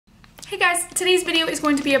Hey guys, today's video is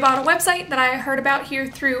going to be about a website that I heard about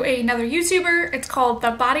here through another YouTuber. It's called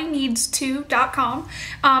thebodyneeds2.com.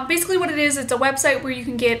 Basically what it is, it's a website where you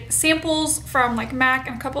can get samples from like MAC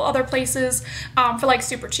and a couple other places for like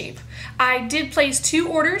super cheap. I did place 2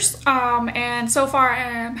 orders and so far I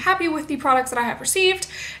am happy with the products that I have received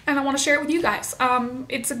and I want to share it with you guys.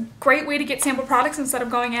 It's a great way to get sample products instead of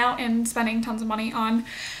going out and spending tons of money on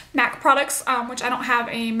MAC products, which I don't have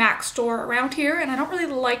a MAC store around here, and I don't really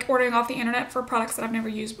like ordering off the internet for products that I've never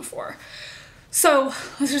used before. So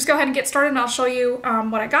let's just go ahead and get started and I'll show you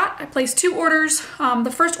what I got. I placed 2 orders.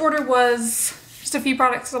 The first order was just a few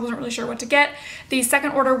products because I wasn't really sure what to get. The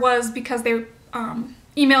second order was because they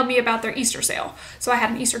emailed me about their Easter sale. So I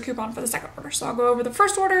had an Easter coupon for the second order. So I'll go over the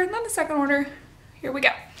first order and then the second order. Here we go.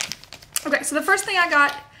 Okay, so the first thing I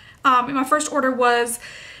got in my first order was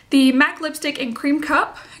the MAC lipstick in Cream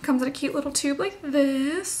Cup. It comes in a cute little tube like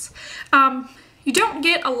this. You don't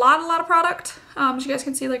get a lot of product, as you guys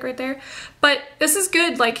can see like right there, but this is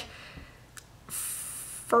good like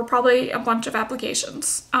for probably a bunch of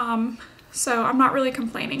applications. So I'm not really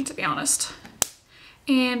complaining, to be honest.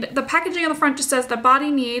 And the packaging on the front just says the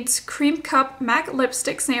Body Needs Cream Cup MAC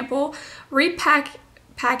lipstick sample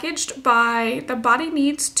packaged by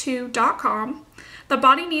thebodyneeds2.com. The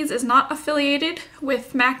Body Needs is not affiliated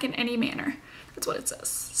with MAC in any manner. That's what it says.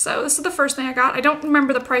 So this is the first thing I got. I don't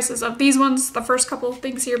remember the prices of these ones, the first couple of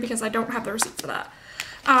things here, because I don't have the receipt for that.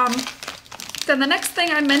 Then the next thing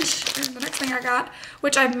I got,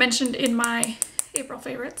 which I've mentioned in my April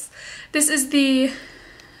favorites, this is the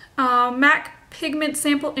MAC pigment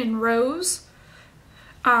sample in Rose.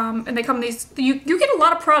 And they come in these, you get a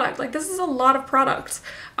lot of product. Like, this is a lot of product.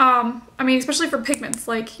 I mean, especially for pigments,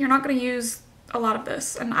 like you're not going to use a lot of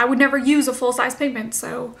this, and I would never use a full-size pigment,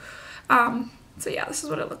 so so yeah, this is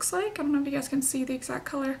what it looks like. I don't know if you guys can see the exact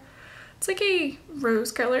color. It's like a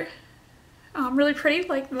rose color. Really pretty,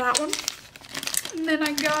 like that one. And then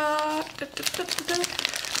I got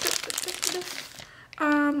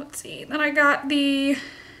let's see, then I got the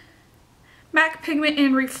MAC pigment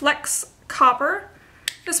in Reflex Copper.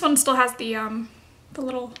 This one still has the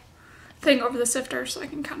little thing over the sifter, so I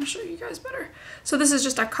can kind of show you guys better. So this is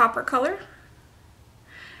just a copper color.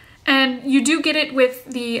 And you do get it with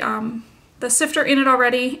the sifter in it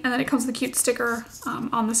already, and then it comes with a cute sticker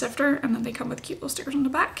on the sifter, and then they come with cute little stickers on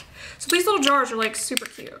the back. So these little jars are like super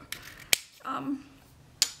cute. And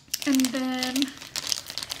then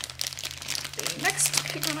the next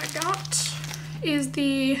pigment I got is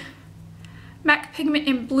the MAC pigment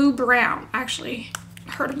in Blue Brown. Actually,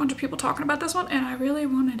 I heard a bunch of people talking about this one, and I really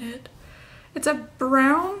wanted it. It's a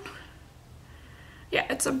brown. Yeah,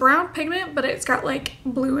 it's a brown pigment, but it's got like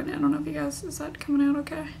blue in it. I don't know if you guys, is that coming out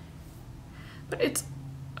okay? But it's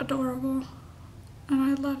adorable and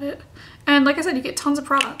I love it. And like I said, you get tons of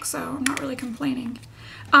products, so I'm not really complaining.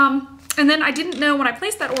 And then I didn't know when I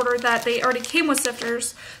placed that order that they already came with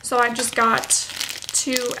sifters, so I just got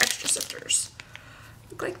 2 extra sifters.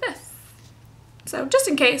 Look like this. So just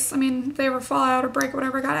in case, I mean, if they ever fall out or break or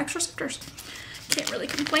whatever, I got extra sifters. Can't really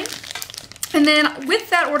complain. And then with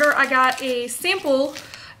that order, I got a sample,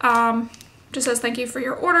 just says thank you for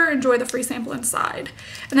your order, enjoy the free sample inside.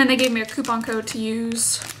 And then they gave me a coupon code to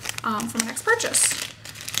use for my next purchase,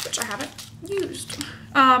 which I haven't used.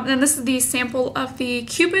 And then this is the sample of the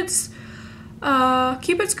Cupid's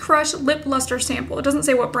Crush Lip Luster sample. It doesn't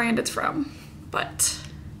say what brand it's from, but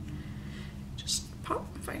just pop,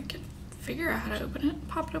 if I can figure out how to open it,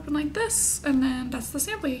 pop it open like this, and then that's the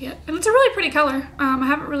sample you get. And it's a really pretty color. I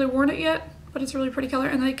haven't really worn it yet, but it's a really pretty color,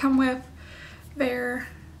 and they come with their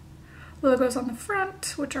logos on the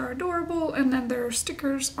front, which are adorable, and then their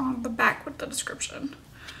stickers on the back with the description.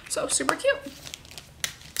 So super cute.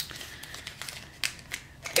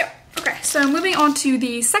 Yep. Okay, so moving on to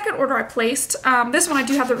the second order I placed. This one I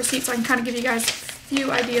do have the receipt, so I can kind of give you guys a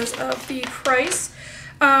few ideas of the price.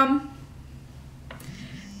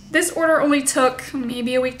 This order only took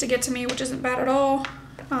maybe a week to get to me, which isn't bad at all.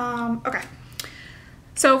 Okay.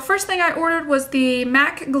 So first thing I ordered was the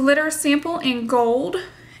MAC glitter sample in gold,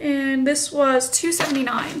 and this was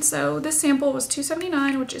 $2.79. So this sample was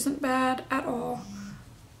 $2.79, which isn't bad at all.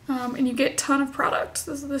 And you get a ton of product.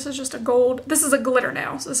 This is just a gold. This is a glitter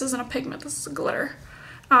now, so this isn't a pigment. This is a glitter,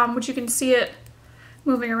 which you can see it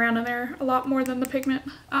moving around in there a lot more than the pigment.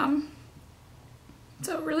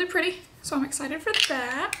 So really pretty. So I'm excited for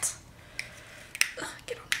that.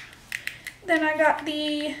 Get on there. Then I got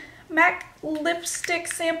the MAC lipstick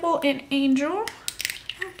sample in Angel.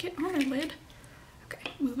 Oh, get on there, lid.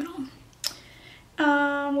 Okay, moving on.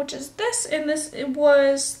 Which is this, and this, it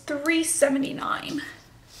was $3.79.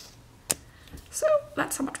 So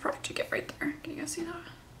that's how much product you get right there. Can you guys see that?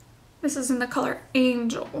 This is in the color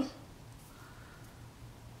Angel.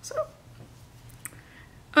 So,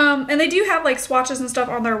 and they do have like swatches and stuff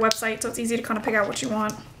on their website, so it's easy to kind of pick out what you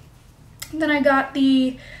want. And then I got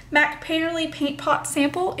the MAC Painterly Paint Pot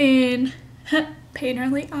sample in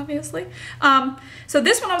Painterly, obviously. So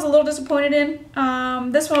this one I was a little disappointed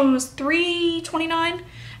in. This one was $3.29,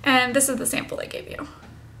 and this is the sample they gave you.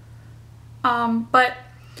 But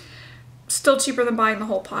still cheaper than buying the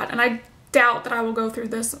whole pot, and I doubt that I will go through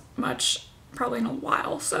this much probably in a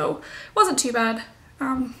while, so it wasn't too bad.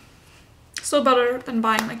 Still better than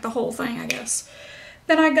buying like the whole thing, I guess.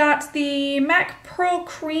 Then I got the MAC Pearl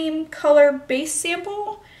Cream Color Base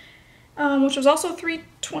Sample, which was also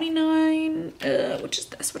 $3.29, which is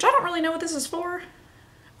this, which I don't really know what this is for,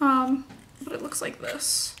 but it looks like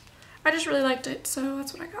this. I just really liked it, so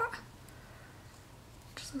that's what I got.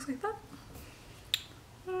 Just looks like that.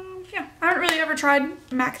 Yeah, I haven't really ever tried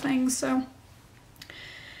MAC things, so.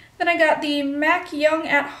 Then I got the MAC Young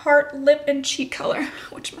at Heart Lip and Cheek Color,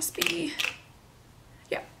 which must be,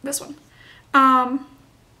 yeah, this one.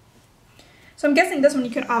 So I'm guessing this one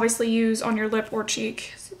you could obviously use on your lip or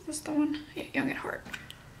cheek. Is this the one? Yeah, Young at Heart.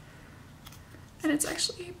 And it's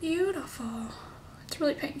actually beautiful. It's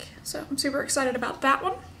really pink, so I'm super excited about that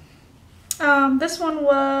one. This one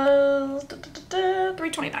was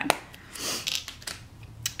 $3.29.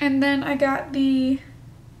 And then I got the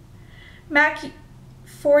MAC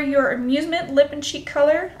For Your Amusement Lip and Cheek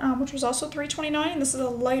Color, which was also $3.29. This is a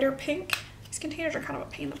lighter pink. These containers are kind of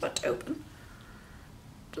a pain in the butt to open.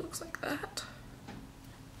 It looks like that.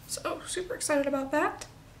 So super excited about that.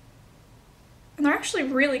 And they're actually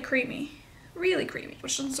really creamy,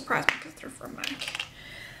 which doesn't surprise me because they're from MAC.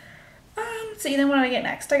 Let's see, then what did I get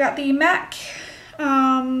next? I got the MAC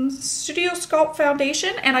Studio Sculpt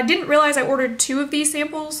Foundation, and I didn't realize I ordered 2 of these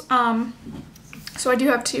samples. So I do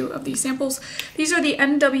have 2 of these samples. These are the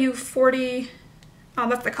NW40.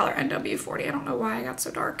 That's the color NW40. I don't know why I got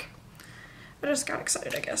so dark. I just got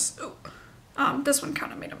excited, I guess. Ooh. This one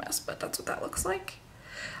kind of made a mess, but that's what that looks like.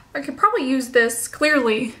 I could probably use this.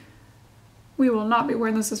 Clearly, we will not be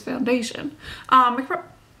wearing this as foundation. It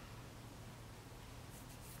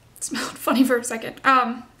smelled funny for a second.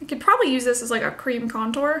 I could probably use this as like a cream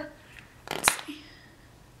contour. Let's see.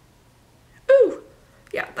 Ooh!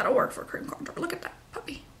 Yeah, that'll work for a cream contour. Look at that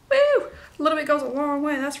puppy. Woo! A little bit goes a long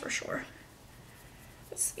way, that's for sure.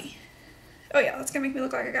 Let's see. Oh yeah, that's gonna make me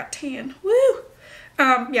look like I got tan. Woo!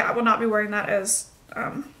 Yeah, I will not be wearing that as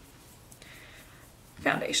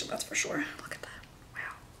foundation, that's for sure. Look at that. Wow.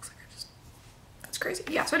 Looks like I just, that's crazy.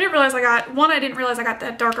 Yeah, so I didn't realize I got, 1, I didn't realize I got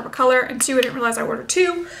that dark of a color, and 2, I didn't realize I ordered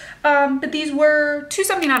 2. But these were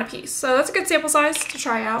 $2.79 a piece, so that's a good sample size to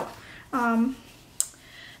try out. Then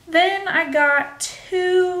I got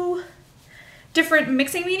 2 different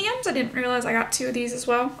mixing mediums. I didn't realize I got 2 of these as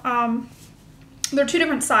well. They're 2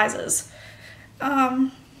 different sizes,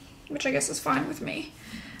 which I guess is fine with me.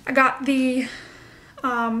 I got the,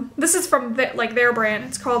 this is from their brand.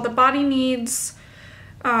 It's called the Body Needs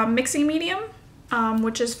Mixing Medium,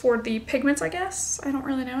 which is for the pigments, I guess. I don't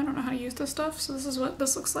really know. I don't know how to use this stuff, so this is what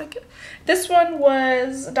this looks like. This one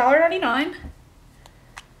was $1.99.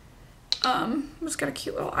 Just got a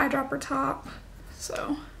cute little eyedropper top,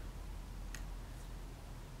 so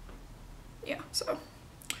yeah, so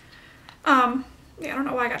yeah, I don't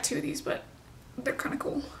know why I got 2 of these, but they're kind of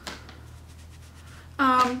cool.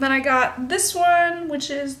 Then I got this one, which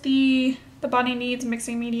is the Body Needs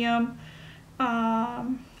Mixing Medium.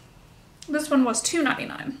 This one was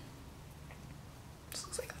 $2.99. Just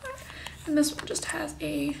looks like that. And this one just has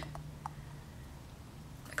like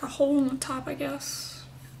a hole in the top, I guess.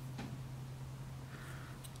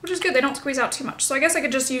 Which is good, they don't squeeze out too much. So I guess I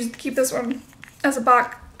could just keep this one as a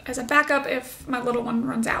backup if my little one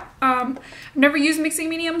runs out. I've never used mixing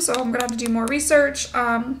medium, so I'm gonna have to do more research.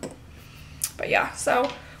 But yeah, so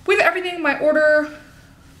with everything, my order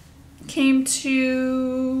came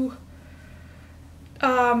to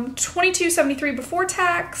 $22.73 before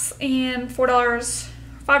tax and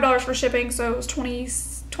 $5 for shipping, so it was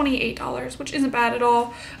 $28, which isn't bad at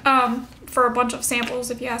all for a bunch of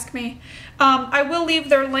samples, if you ask me. I will leave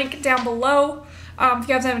their link down below. If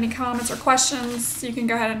you guys have any comments or questions, you can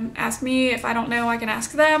go ahead and ask me. If I don't know, I can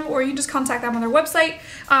ask them, or you can just contact them on their website.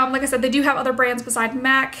 Like I said, they do have other brands besides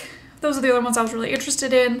MAC. Those are the other ones I was really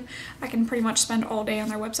interested in. I can pretty much spend all day on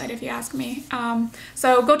their website if you ask me.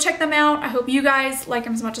 So go check them out. I hope you guys like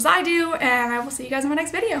them as much as I do, and I will see you guys in my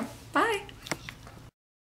next video. Bye!